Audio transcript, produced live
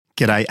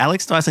G'day,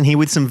 Alex Dyson here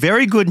with some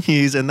very good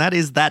news, and that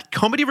is that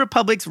Comedy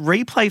Republic's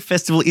Replay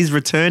Festival is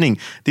returning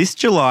this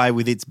July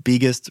with its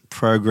biggest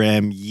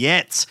program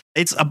yet.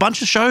 It's a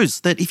bunch of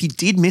shows that if you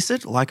did miss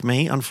it, like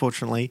me,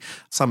 unfortunately,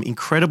 some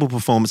incredible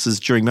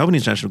performances during Melbourne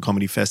International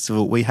Comedy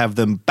Festival. We have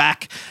them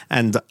back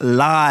and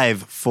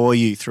live for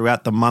you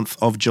throughout the month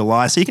of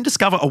July. So you can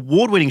discover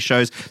award-winning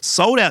shows,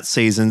 sold-out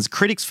seasons,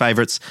 critics'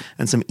 favourites,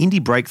 and some indie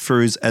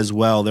breakthroughs as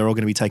well. They're all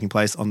going to be taking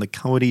place on the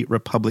Comedy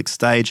Republic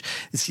stage.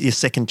 It's your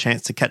second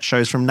chance to catch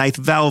shows from Nath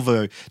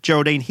Valvo,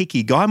 Geraldine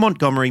Hickey, Guy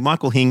Montgomery,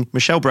 Michael Hing,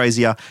 Michelle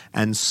Brazier,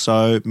 and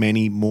so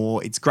many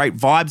more. It's great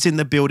vibes in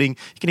the building.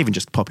 You can even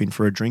just pop in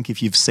for a drink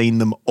if you've seen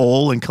them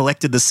all and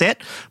collected the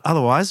set.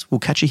 Otherwise, we'll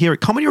catch you here at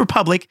Comedy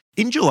Republic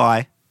in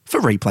July for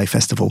Replay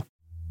Festival.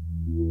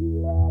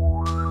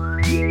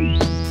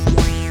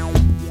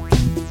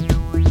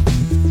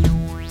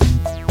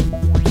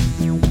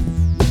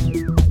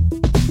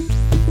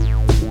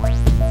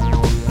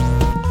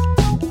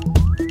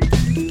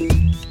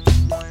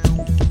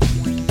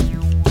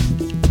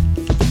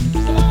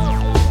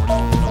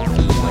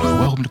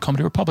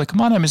 Comedy Republic.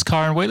 My name is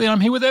Kyron Wheatley and I'm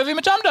here with Urvi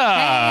Majumdar.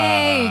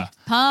 Hey,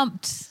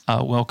 pumped.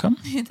 Welcome.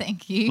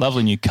 Thank you.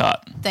 Lovely new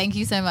cut. Thank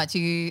you so much.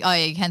 You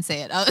can see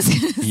it. I was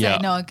going to say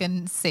no one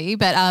can see,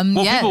 but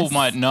yes. People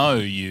might know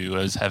you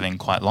as having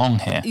quite long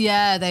hair.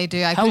 Yeah, they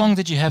do. How long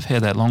did you have hair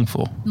that long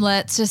for?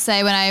 Let's just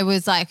say when I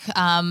was like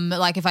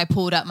if I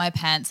pulled up my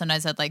pants,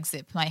 sometimes I'd like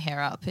zip my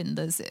hair up in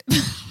the zip,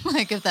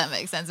 like if that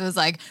makes sense. It was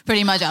like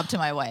pretty much up to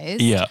my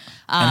waist. Yeah.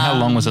 And how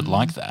long was it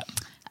like that?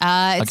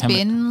 It's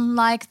been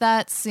like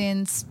that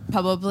since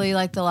probably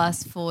like the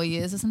last 4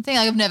 years or something.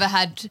 Like I've never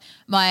had,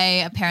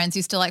 my parents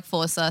used to like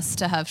force us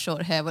to have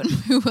short hair when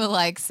we were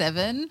like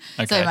 7.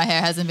 Okay. So my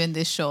hair hasn't been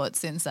this short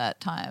since that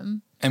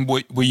time. And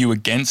were you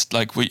against,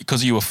 like,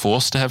 because you were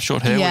forced to have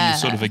short hair, were you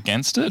sort of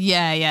against it?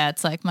 Yeah.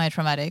 It's like my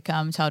traumatic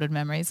childhood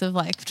memories of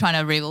like trying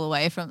to wriggle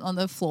away from on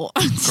the floor.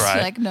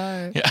 Great. Like,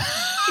 no. Yeah.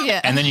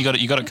 Yeah. And then you got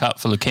it cut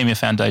for Leukemia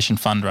Foundation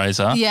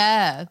fundraiser.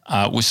 Yeah.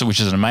 Which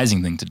is an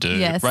amazing thing to do.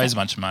 Yes. Raise a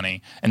bunch of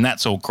money, and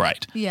that's all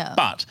great. Yeah.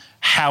 But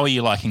how are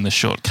you liking the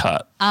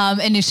shortcut?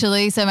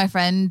 Initially, so my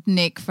friend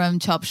Nick from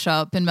Chop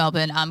Shop in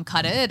Melbourne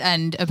cut it,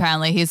 and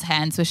apparently his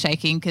hands were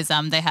shaking because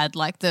they had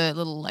like the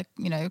little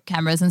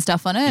cameras and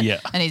stuff on it. Yeah.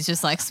 And he's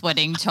just like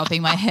sweating,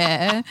 chopping my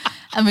hair,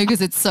 and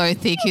because it's so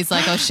thick, he's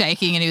like, I was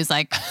shaking, and he was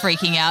like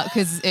freaking out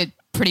because it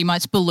pretty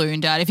much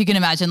ballooned out. If you can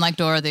imagine like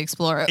Dora the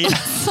Explorer, it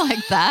was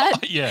like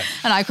that. Yeah.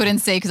 And I couldn't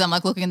see because I'm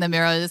like looking in the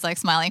mirror, just like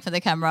smiling for the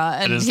camera.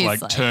 And he's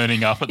like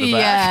turning up at the back.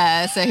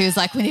 Yeah. So he was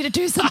like, we need to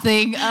do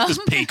something.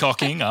 Just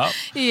peacocking up.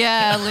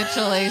 Yeah,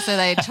 literally. So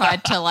they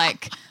tried to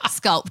like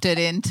sculpt it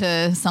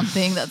into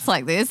something that's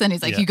like this. And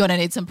he's like, you're going to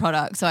need some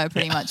product. So I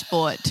pretty much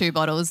bought 2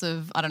 bottles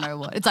of, I don't know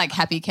what. It's like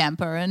Happy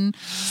Camper and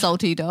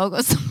Salty Dog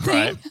or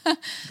something.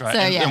 Right. So,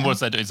 and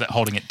what's that do? Is that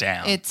holding it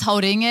down? It's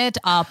holding it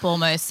up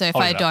almost. So if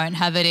I don't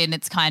have it in,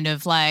 it's kind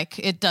of like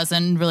it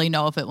doesn't really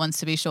know if it wants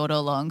to be short or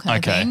long kind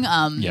of thing.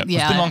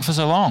 It's been long for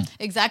so long.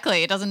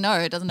 Exactly. It doesn't know.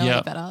 It doesn't know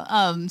any better.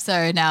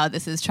 So now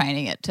this is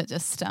training it to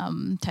just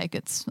take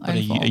its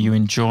own form. Are you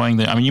enjoying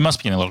the – I mean, you must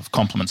be getting a lot of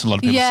compliments. A lot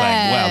of people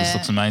saying, wow, this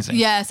looks amazing.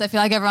 Yes, I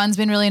feel like everyone's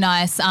been really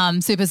nice,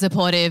 super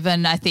supportive,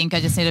 and I think I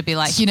just need to be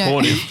like,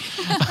 supportive.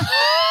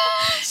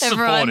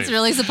 Everyone's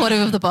really supportive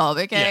of the bob,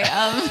 okay?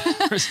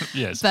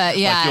 Yes. But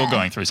yeah. Like you're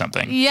going through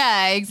something.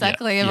 Yeah,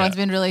 exactly. Everyone's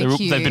been really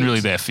cute. They've been really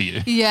there for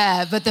you.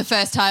 Yeah, but in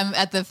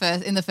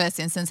the first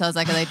instance, I was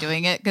like, are they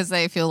doing it? Because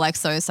they feel like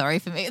so sorry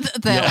for me.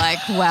 They're like,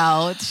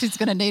 wow, she's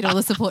going to need all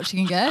the support she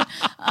can get.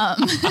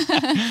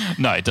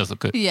 No, it does look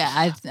good. Yeah,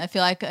 I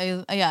feel like,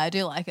 I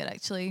do like it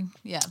actually.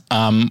 Yeah.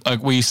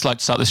 We like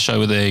to start this show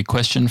with a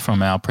question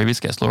from our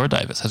previous guest, Laura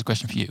Davis, has a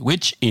question for you,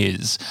 which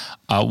is,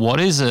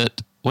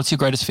 what's your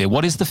greatest fear?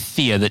 What is the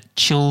fear that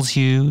chills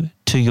you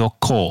to your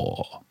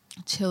core?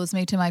 Chills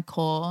me to my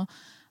core.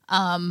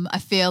 I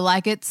feel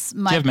like it's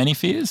my... Do you have many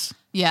fears?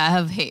 Yeah, I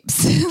have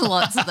heaps,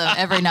 lots of them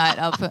every night,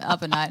 up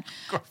at night.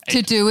 Great.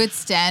 To do with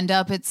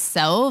stand-up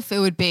itself, it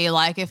would be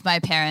like if my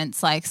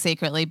parents like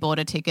secretly bought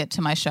a ticket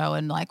to my show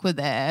and like were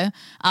there.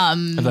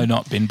 Have they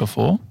not been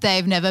before?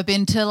 They've never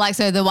been to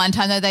so the one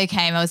time that they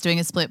came, I was doing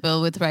a split bill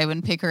with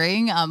Raywin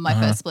Pickering, my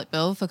first split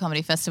bill for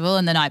Comedy Festival,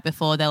 and the night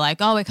before they're like,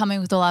 oh, we're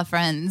coming with all our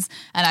friends,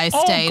 and I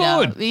stayed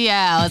up.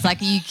 Yeah, I was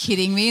like, are you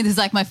kidding me? This is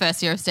like my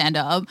first year of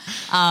stand-up.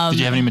 Did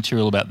you have any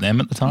material about them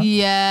at the time?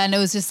 Yeah, and it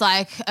was just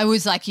like,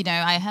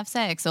 I have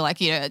sex or like,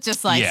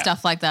 just like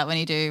stuff like that when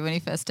you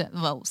first,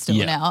 still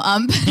now.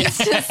 It's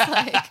just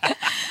like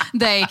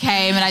they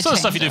came and I sort of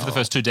stuff you do for the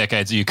first 2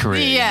 decades of your career.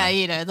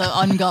 Yeah, the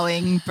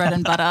ongoing bread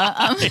and butter.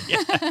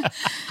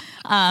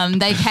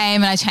 They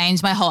came and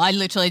I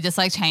literally just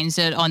like changed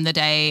it on the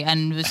day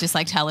and was just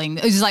like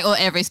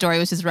every story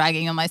was just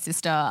ragging on my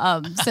sister.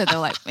 So they're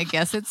like, I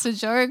guess it's a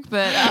joke,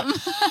 but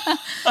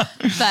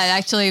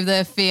actually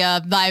the fear,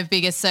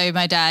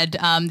 my dad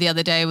the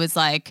other day was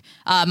like,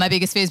 my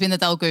biggest fear has been that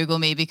they'll Google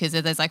me because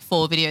there's like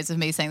 4 videos of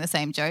me saying the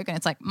same joke and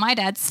it's like, my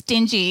dad's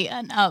stingy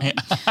and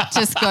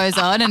just goes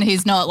on and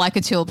he's not like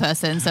a chill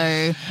person.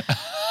 So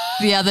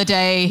the other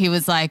day he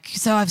was like,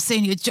 so I've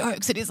seen your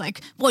jokes. And he's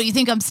like, what, do you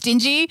think I'm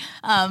stingy?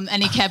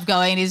 And he kept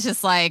going. He's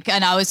just like,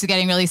 and I was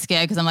getting really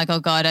scared because I'm like, oh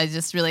God, I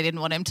just really didn't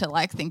want him to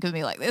like think of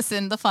me like this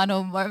in the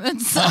final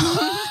moments.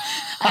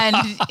 And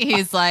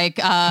he's like,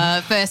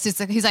 first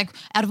he's like,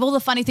 out of all the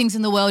funny things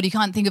in the world, you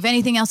can't think of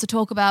anything else to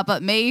talk about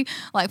but me.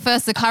 Like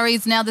first the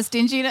curries, now the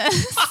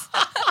stinginess.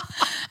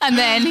 And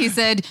then he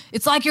said,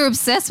 it's like you're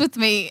obsessed with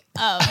me.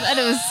 And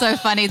it was so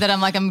funny that I'm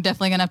like, I'm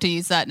definitely going to have to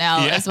use that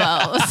now as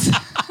well.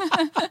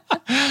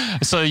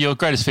 So your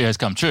greatest fear has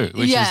come true,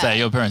 which is that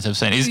your parents have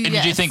seen.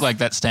 Did you think like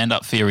that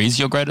stand-up fear is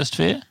your greatest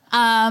fear?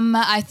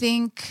 I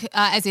think,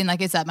 as in like,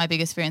 is that my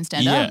biggest fear in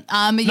stand-up?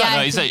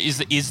 No.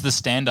 Is the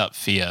stand-up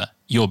fear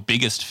your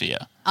biggest fear?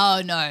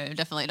 Oh, no,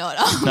 definitely not.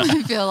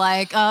 I feel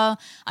like, I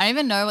don't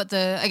even know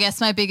I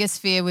guess my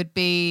biggest fear would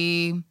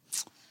be...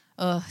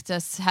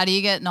 just how do you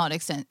get not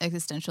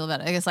existential about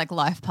it? I guess like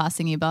life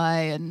passing you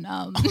by and,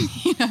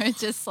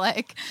 just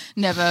like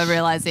never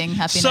realizing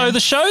happiness. So the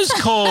show's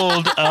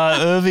called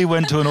Urvi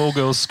Went to an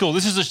All-Girls School.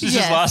 This is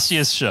last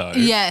year's show.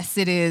 Yes,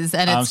 it is.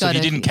 And so if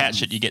you didn't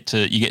catch it, you get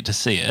to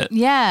see it.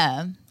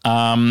 Yeah.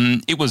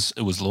 It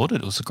was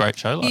lauded. It was a great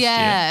show last year.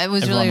 Yeah, it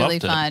was Everyone really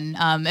loved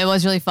fun. It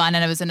was really fun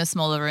and it was in a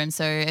smaller room,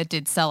 so it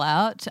did sell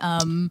out.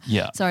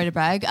 Sorry to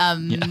brag.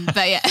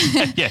 But yeah,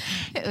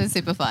 it was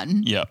super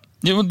fun. Yeah.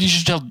 You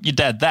should tell your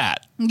dad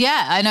that.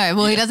 Yeah, I know.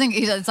 Well, he doesn't.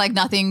 It's like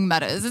nothing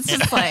matters. It's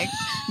just like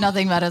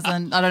nothing matters,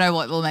 and I don't know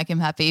what will make him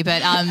happy.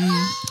 But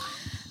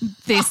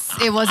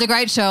it was a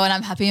great show, and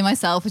I'm happy in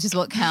myself, which is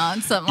what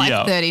counts. I'm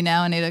like 30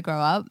 now. I need to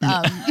grow up.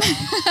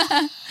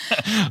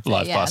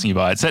 Life passing you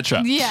by,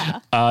 etc.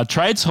 Yeah.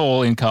 Trades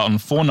Hall in Carlton,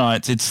 4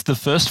 nights. It's the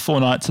first 4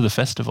 nights of the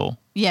festival.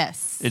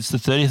 Yes. It's the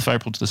 30th of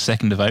April to the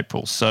 2nd of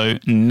April. So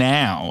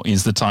now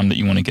is the time that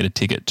you want to get a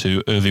ticket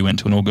to Urvi Went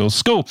to an All-Girls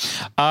School.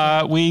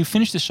 We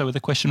finished this show with a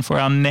question for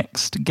our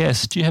next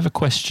guest. Do you have a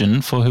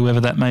question for whoever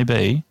that may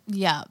be?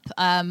 Yep.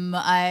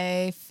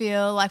 I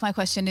feel like my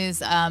question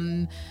is,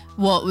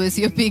 what was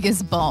your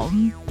biggest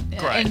bomb?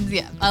 Great.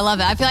 And I love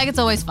it. I feel like it's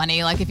always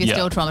funny. Like if you're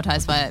still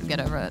traumatized by it,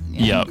 get over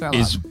it. Grow up.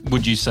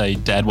 Would you say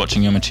Dad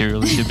watching your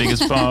material is your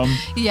biggest bomb?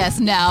 Yes,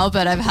 now,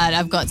 but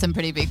I've got some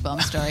pretty big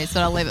bomb stories,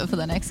 but I'll leave it for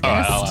the next guest.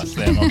 All right, I'll ask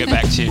them. I'll get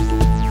back to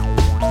you.